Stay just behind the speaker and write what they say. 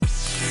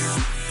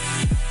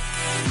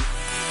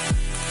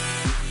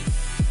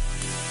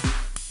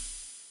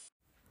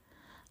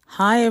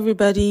Hi,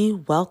 everybody.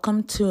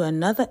 Welcome to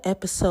another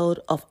episode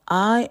of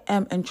I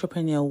Am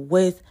Entrepreneur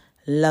with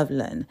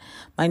Lovelyn.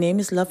 My name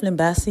is Lovelyn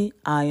Bassi.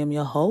 I am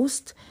your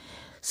host.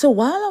 So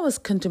while I was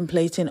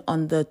contemplating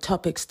on the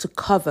topics to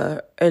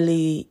cover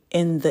early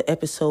in the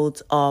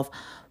episodes of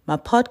my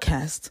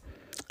podcast,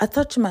 I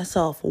thought to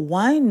myself,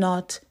 why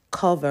not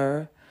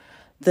cover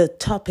the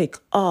topic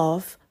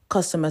of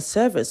customer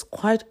service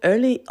quite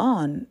early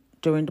on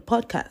during the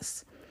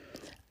podcast?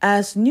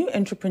 As new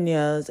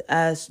entrepreneurs,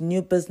 as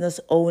new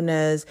business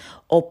owners,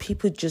 or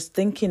people just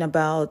thinking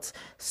about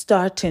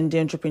starting the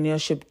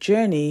entrepreneurship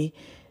journey,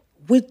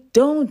 we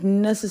don't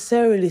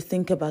necessarily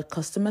think about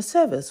customer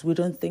service. We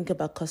don't think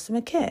about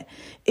customer care.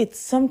 It's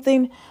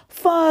something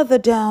farther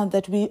down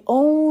that we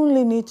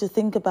only need to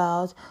think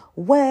about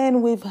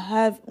when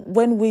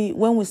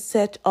we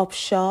set up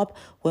shop,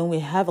 when we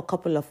have a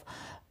couple of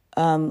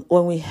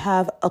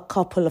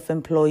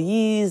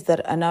employees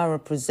that are now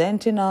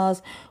representing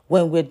us,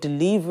 when we're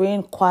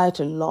delivering quite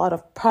a lot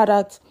of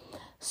products.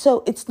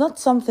 So it's not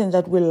something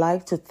that we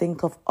like to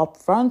think of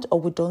upfront, or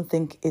we don't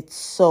think it's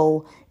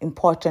so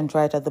important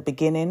right at the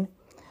beginning.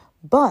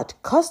 But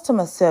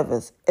customer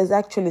service is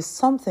actually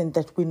something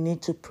that we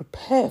need to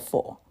prepare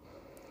for.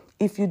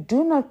 If you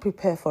do not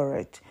prepare for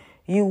it,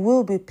 you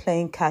will be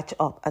playing catch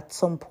up at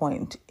some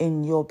point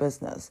in your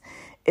business.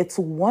 It's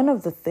one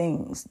of the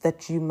things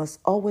that you must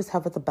always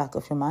have at the back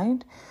of your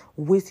mind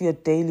with your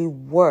daily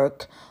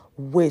work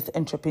with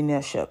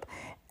entrepreneurship.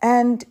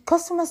 And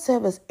customer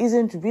service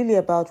isn't really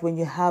about when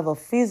you have a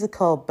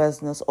physical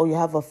business or you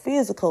have a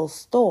physical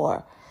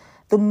store.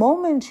 The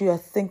moment you are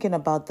thinking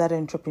about that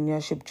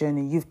entrepreneurship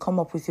journey, you've come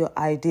up with your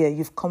idea,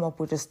 you've come up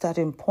with a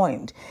starting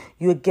point,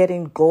 you're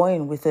getting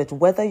going with it,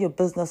 whether your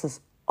business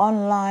is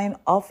online,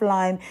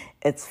 offline,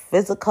 it's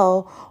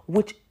physical,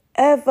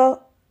 whichever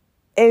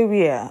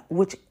area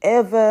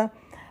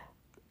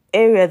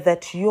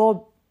that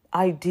your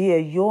idea,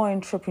 your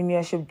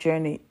entrepreneurship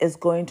journey is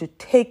going to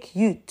take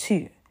you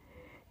to,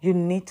 you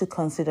need to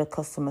consider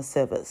customer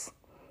service.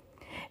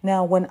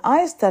 Now, when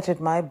I started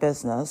my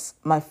business,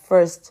 my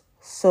first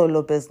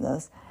solo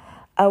business,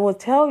 I will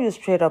tell you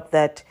straight up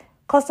that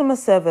customer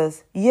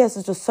service, yes,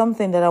 it was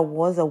something that I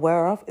was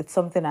aware of. It's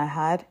something I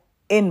had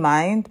in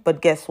mind.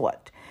 But guess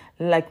what?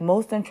 Like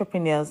most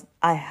entrepreneurs,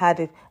 I had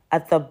it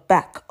at the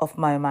back of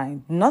my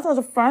mind. Not at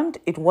the front.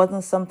 It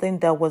wasn't something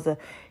that was a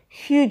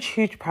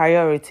huge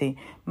priority.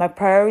 My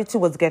priority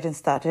was getting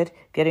started,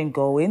 getting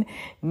going,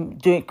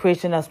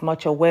 creating as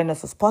much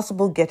awareness as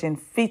possible, getting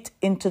feet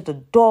into the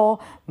door,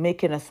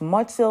 making as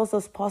much sales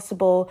as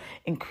possible,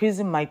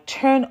 increasing my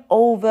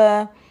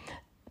turnover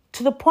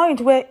to the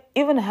point where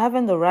even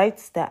having the right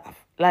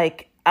staff,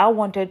 like I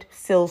wanted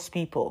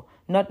salespeople,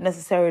 not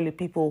necessarily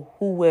people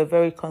who were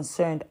very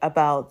concerned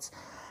about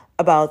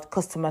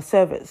customer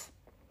service.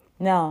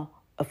 Now,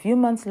 a few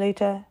months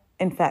later,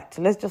 in fact,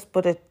 let's just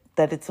put it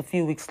that it's a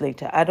few weeks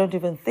later. I don't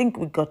even think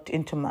we got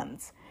into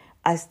months.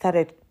 I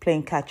started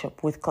playing catch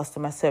up with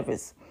customer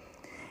service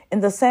in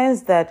the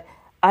sense that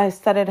I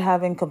started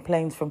having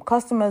complaints from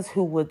customers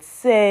who would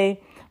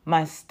say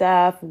my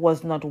staff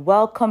was not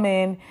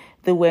welcoming.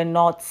 They were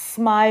not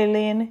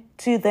smiling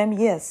to them.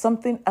 Yes,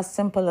 something as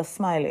simple as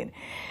smiling.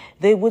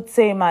 They would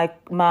say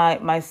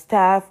my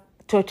staff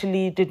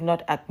totally did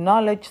not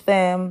acknowledge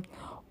them,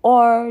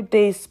 or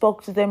they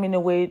spoke to them in a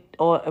way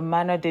or a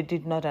manner they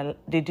did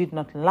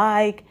not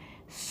like.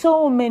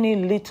 So many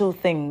little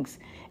things.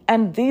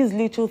 And these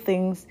little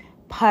things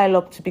pile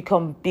up to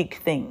become big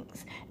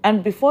things.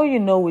 And before you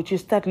know it, you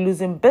start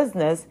losing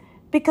business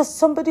because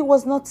somebody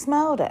was not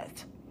smiled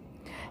at.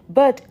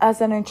 But as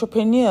an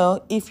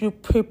entrepreneur, if you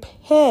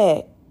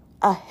prepare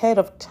ahead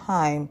of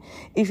time,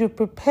 if you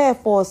prepare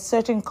for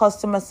certain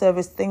customer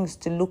service things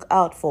to look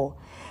out for,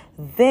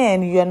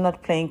 then you're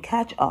not playing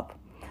catch up.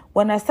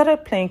 When I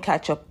started playing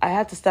catch up, I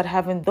had to start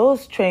having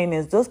those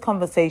trainings, those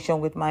conversations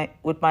with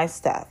my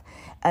staff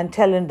and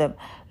telling them,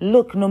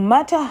 look, no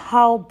matter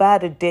how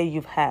bad a day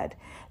you've had,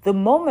 the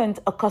moment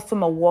a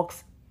customer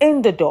walks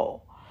in the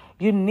door,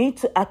 you need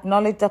to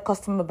acknowledge that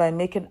customer by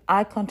making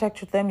eye contact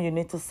with them. You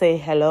need to say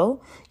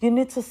hello. You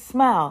need to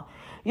smile.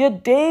 Your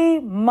day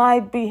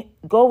might be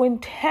going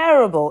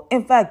terrible.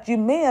 In fact, you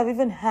may have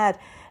even had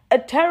a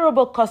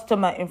terrible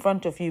customer in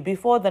front of you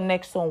before the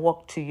next one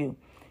walked to you.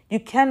 You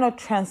cannot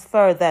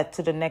transfer that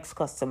to the next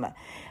customer.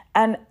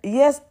 And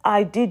yes,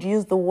 I did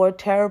use the word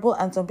terrible.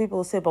 And some people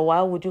will say, but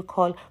why would you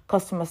call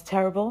customers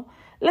terrible?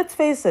 Let's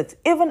face it.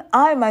 Even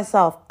I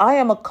myself, I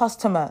am a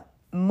customer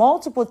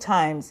multiple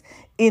times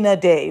in a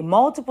day,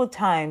 multiple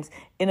times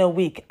in a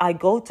week. I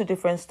go to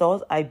different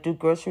stores. I do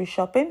grocery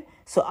shopping.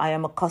 So I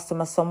am a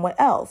customer somewhere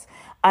else.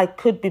 I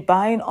could be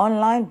buying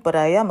online, but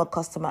I am a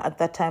customer at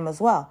that time as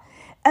well.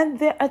 And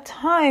there are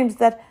times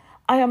that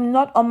I am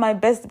not on my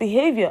best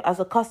behavior as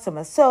a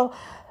customer. So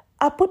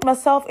I put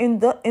myself in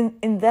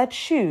that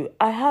shoe.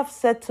 I have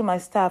said to my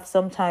staff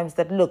sometimes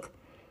that, look,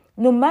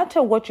 no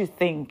matter what you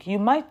think, you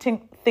might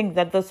think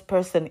that this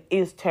person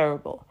is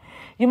terrible.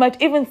 You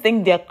might even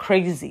think they're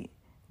crazy.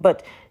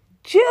 But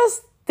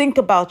just think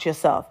about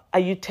yourself. Are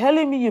you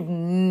telling me you've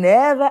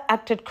never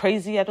acted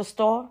crazy at a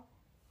store?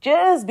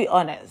 Just be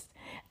honest.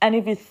 And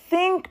if you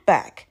think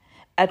back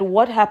at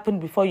what happened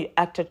before you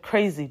acted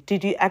crazy,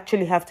 did you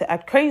actually have to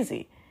act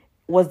crazy?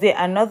 Was there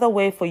another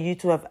way for you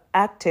to have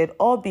acted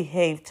or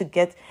behaved to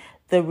get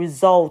the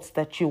results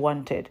that you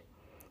wanted?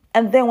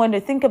 And then when they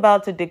think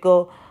about it, they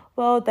go,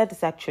 well, that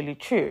is actually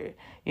true.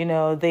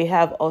 They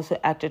have also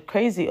acted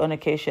crazy on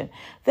occasion.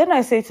 Then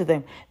I say to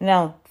them,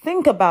 now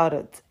think about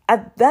it.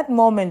 At that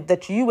moment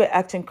that you were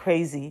acting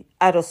crazy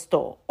at a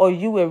store, or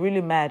you were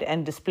really mad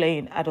and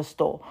displaying at a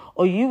store,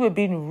 or you were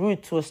being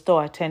rude to a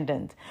store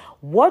attendant,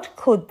 what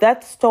could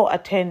that store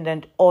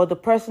attendant or the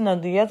person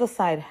on the other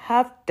side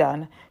have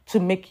done to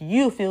make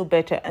you feel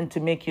better and to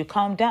make you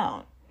calm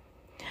down?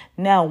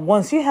 Now,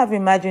 once you have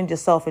imagined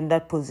yourself in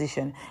that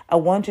position, I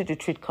want you to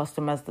treat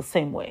customers the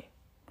same way.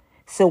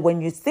 So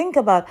when you think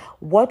about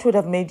what would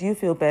have made you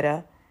feel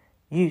better,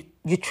 you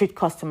treat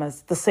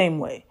customers the same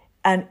way,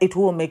 and it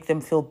will make them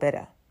feel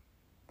better.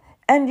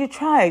 And you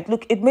try it.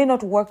 Look, it may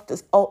not work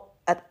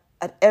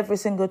at every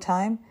single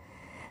time,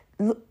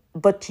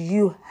 but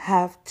you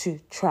have to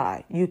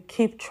try. You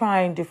keep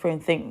trying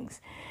different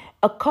things.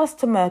 A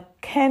customer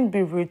can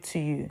be rude to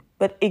you,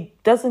 but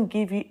it doesn't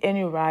give you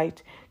any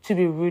right to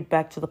be rude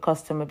back to the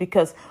customer,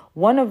 because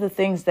one of the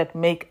things that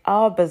make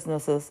our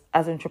businesses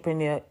as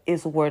entrepreneurs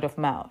is word of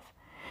mouth.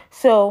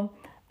 So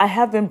I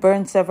have been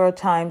burned several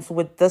times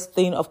with this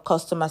thing of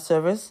customer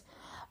service.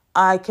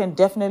 I can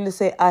definitely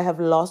say I have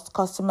lost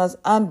customers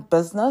and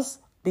business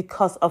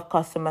because of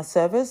customer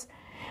service.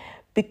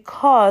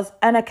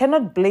 And I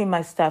cannot blame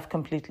my staff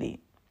completely,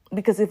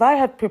 because if I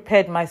had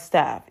prepared my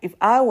staff, if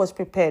I was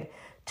prepared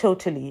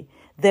totally,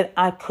 then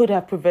I could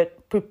have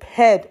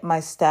prepared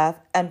my staff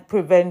and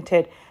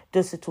prevented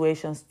the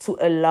situations to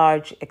a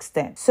large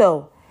extent.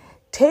 So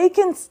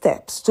taking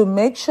steps to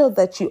make sure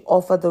that you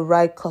offer the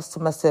right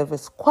customer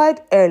service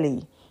quite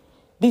early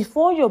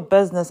before your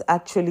business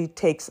actually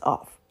takes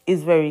off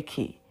is very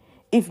key.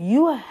 If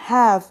you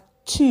have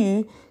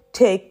to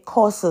take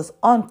courses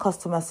on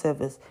customer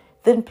service,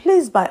 then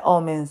please, by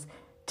all means,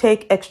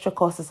 take extra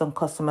courses on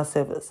customer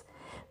service.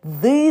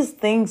 These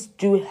things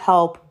do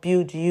help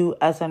build you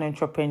as an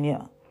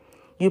entrepreneur.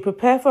 You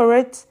prepare for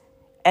it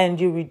and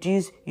you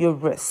reduce your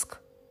risk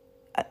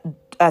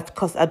at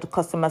the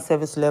customer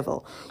service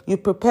level. You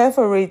prepare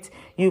for it,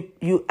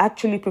 you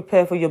actually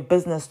prepare for your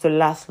business to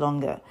last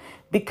longer.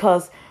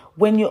 Because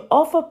when you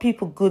offer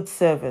people good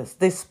service,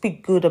 they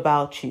speak good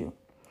about you.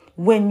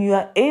 When you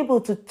are able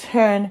to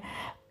turn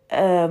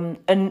the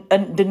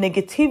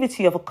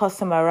negativity of a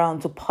customer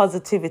around to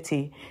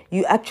positivity,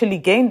 you actually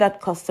gain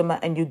that customer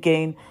and you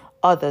gain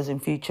others in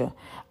future.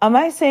 Am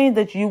I saying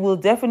that you will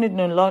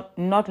definitely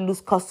not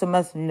lose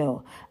customers?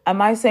 No.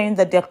 Am I saying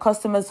that there are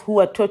customers who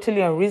are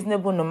totally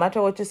unreasonable? No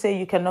matter what you say,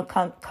 you cannot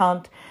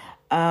calm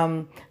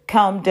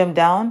them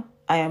down?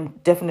 I am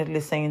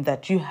definitely saying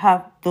that you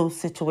have those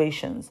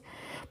situations.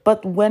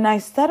 But when I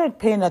started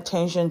paying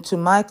attention to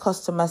my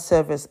customer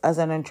service as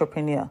an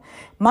entrepreneur,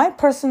 my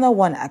personal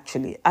one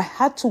actually, I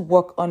had to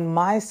work on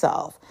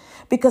myself,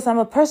 because I'm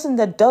a person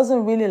that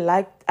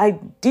I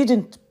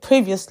didn't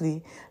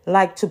previously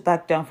like to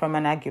back down from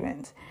an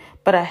argument.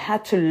 But I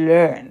had to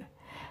learn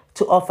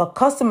to offer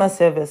customer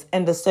service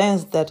in the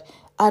sense that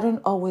I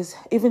don't always,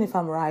 even if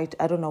I'm right,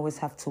 I don't always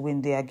have to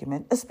win the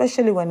argument,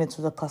 especially when it's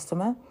with a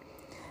customer.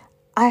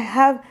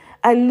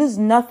 I lose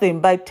nothing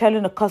by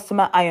telling a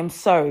customer I am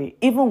sorry,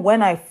 even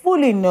when I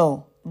fully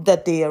know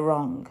that they are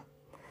wrong.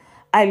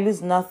 I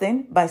lose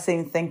nothing by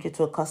saying thank you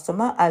to a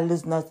customer. I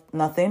lose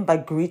nothing by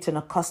greeting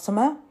a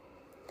customer.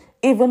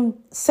 Even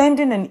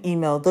sending an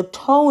email, the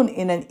tone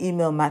in an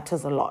email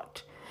matters a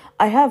lot.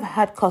 I have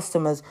had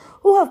customers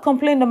who have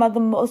complained about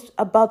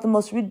the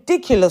most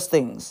ridiculous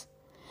things.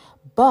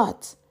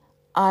 But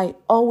I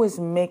always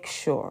make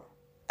sure,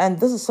 and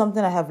this is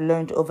something I have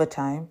learned over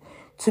time,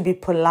 to be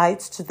polite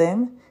to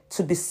them,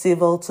 to be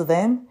civil to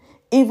them,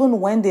 even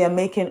when they are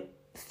making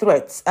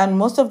threats. And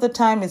most of the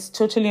time it's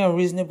totally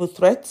unreasonable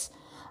threats.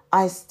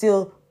 I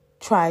still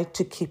try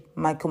to keep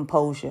my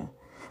composure.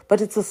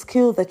 But it's a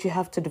skill that you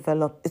have to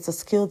develop. It's a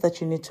skill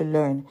that you need to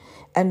learn.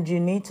 And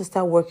you need to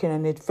start working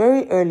on it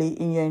very early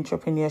in your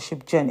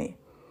entrepreneurship journey.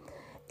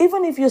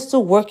 Even if you're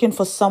still working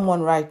for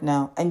someone right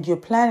now and you're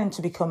planning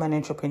to become an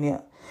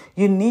entrepreneur,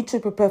 you need to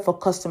prepare for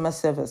customer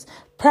service.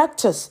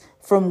 Practice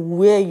from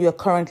where you're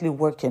currently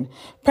working.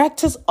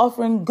 Practice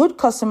offering good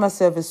customer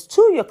service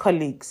to your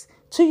colleagues,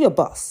 to your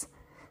boss,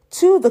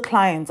 to the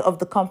clients of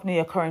the company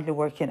you're currently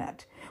working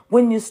at.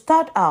 When you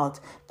start out,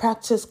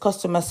 practice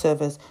customer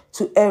service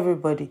to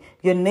everybody,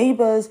 your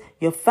neighbors,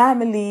 your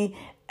family,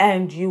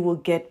 and you will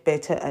get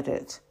better at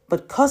it.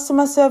 But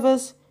customer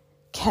service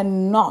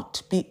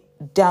cannot be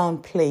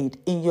downplayed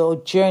in your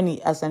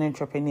journey as an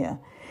entrepreneur.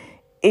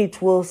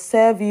 It will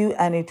serve you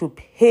and it will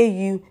pay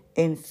you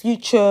in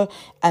future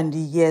and the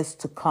years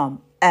to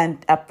come.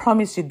 And I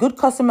promise you, good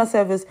customer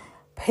service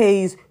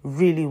pays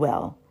really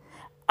well.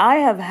 I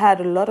have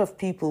had a lot of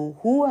people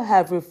who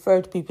have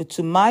referred people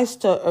to my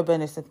store,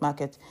 Urban Estate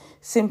Market,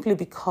 simply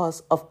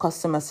because of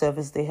customer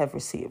service they have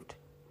received.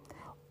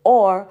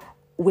 Or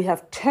we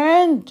have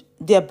turned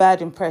their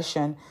bad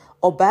impression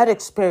or bad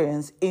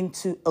experience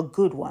into a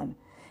good one.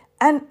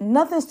 And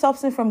nothing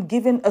stops me from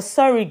giving a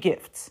sorry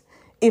gift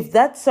if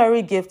that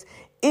sorry gift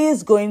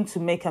is going to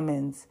make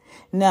amends.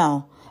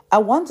 Now, I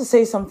want to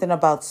say something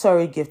about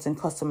sorry gifts in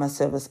customer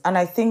service, and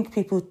I think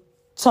people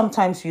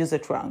sometimes use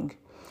it wrong.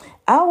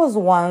 I was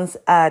once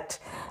at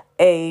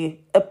a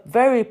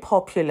very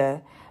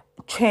popular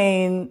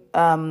chain,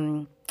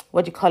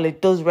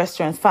 those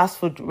restaurants, fast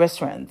food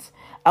restaurants.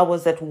 I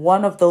was at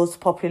one of those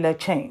popular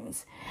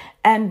chains,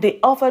 and they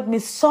offered me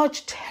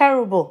such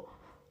terrible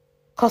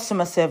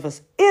customer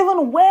service.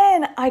 Even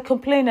when I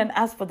complained and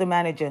asked for the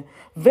manager,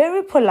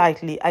 very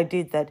politely I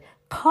did that,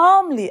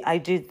 calmly I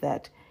did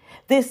that.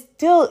 They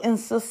still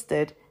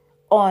insisted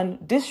on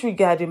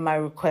disregarding my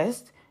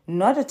request,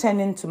 not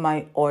attending to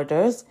my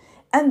orders,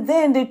 and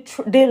then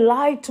they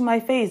lied to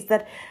my face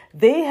that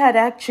they had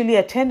actually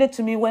attended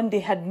to me when they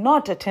had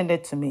not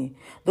attended to me.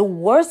 The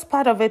worst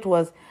part of it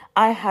was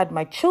I had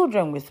my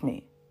children with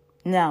me.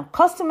 Now,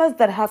 customers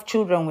that have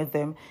children with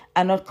them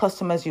are not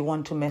customers you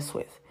want to mess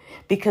with,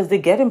 because they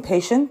get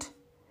impatient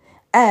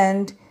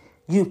and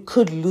you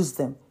could lose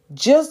them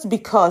just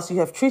because you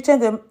have treated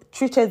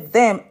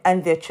them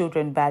and their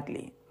children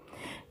badly.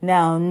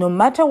 Now, no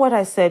matter what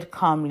I said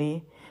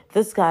calmly,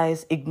 these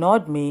guys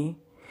ignored me,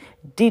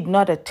 did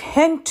not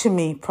attend to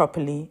me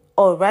properly,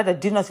 or rather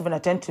did not even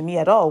attend to me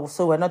at all.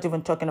 So we're not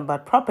even talking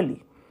about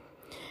properly.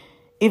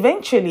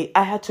 Eventually,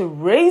 I had to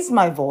raise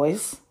my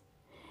voice,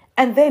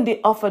 and then they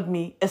offered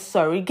me a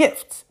sorry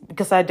gift,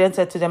 because I then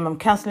said to them, I'm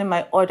canceling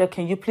my order.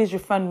 Can you please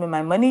refund me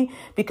my money?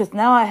 Because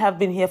now I have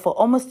been here for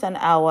almost an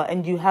hour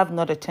and you have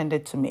not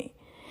attended to me.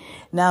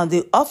 Now,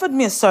 they offered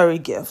me a sorry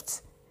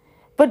gift,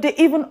 but they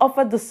even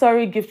offered the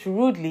sorry gift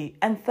rudely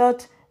and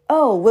thought,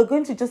 oh, we're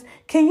going to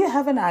can you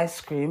have an ice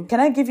cream? Can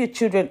I give your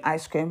children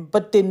ice cream?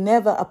 But they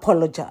never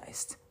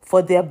apologized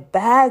for their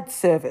bad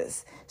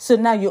service. So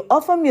now you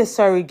offer me a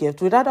sorry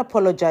gift without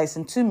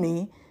apologizing to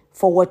me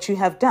for what you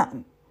have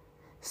done.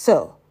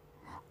 So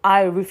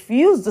I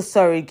refused the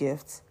sorry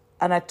gift,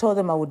 and I told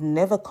them I would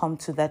never come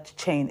to that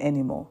chain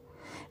anymore.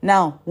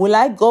 Now, will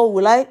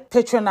I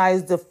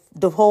patronize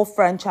the whole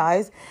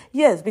franchise?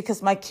 Yes,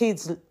 because my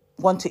kids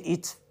want to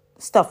eat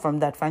stuff from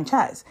that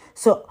franchise.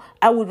 So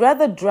I would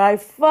rather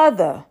drive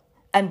further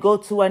and go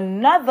to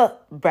another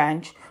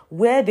branch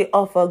where they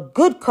offer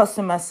good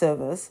customer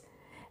service,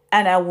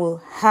 and I will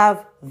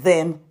have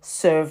them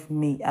serve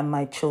me and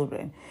my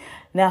children.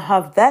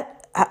 Now,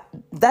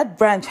 that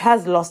branch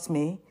has lost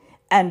me,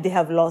 and they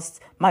have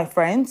lost my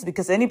friends,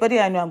 because anybody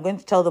I know, I'm going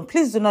to tell them,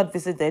 please do not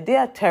visit there. They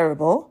are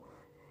terrible.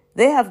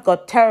 They have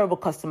got terrible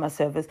customer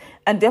service,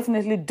 and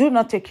definitely do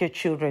not take your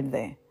children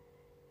there.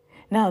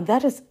 Now,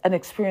 that is an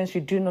experience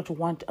you do not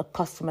want a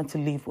customer to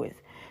live with.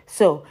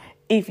 So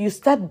if you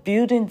start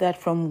building that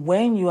from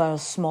when you are a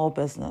small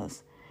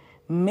business,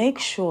 make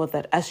sure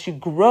that as you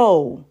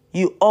grow,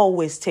 you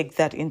always take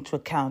that into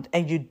account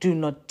and you do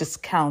not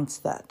discount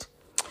that.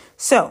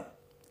 So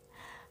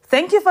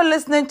thank you for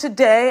listening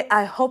today.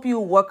 I hope you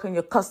work on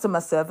your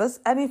customer service.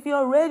 And if you're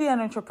already an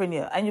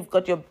entrepreneur and you've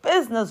got your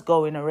business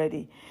going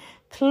already,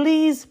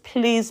 please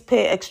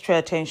pay extra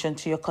attention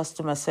to your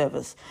customer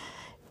service.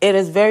 It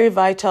is very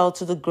vital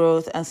to the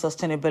growth and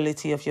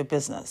sustainability of your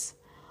business.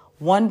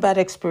 One bad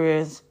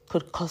experience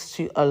could cost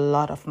you a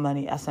lot of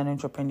money as an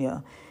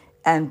entrepreneur.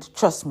 And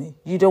trust me,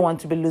 you don't want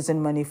to be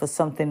losing money for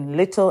something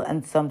little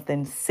and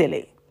something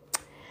silly.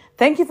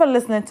 Thank you for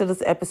listening to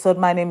this episode.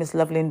 My name is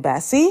Lovelyn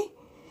Bassey.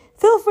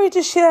 Feel free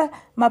to share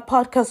my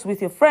podcast with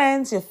your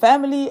friends, your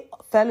family,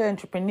 fellow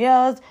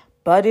entrepreneurs,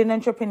 budding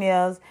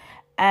entrepreneurs,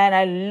 and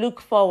I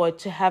look forward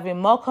to having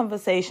more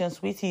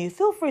conversations with you.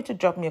 Feel free to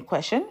drop me a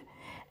question,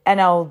 and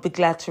I will be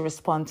glad to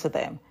respond to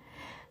them.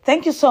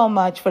 Thank you so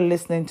much for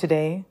listening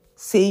today.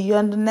 See you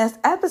on the next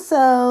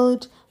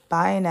episode.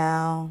 Bye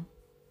now.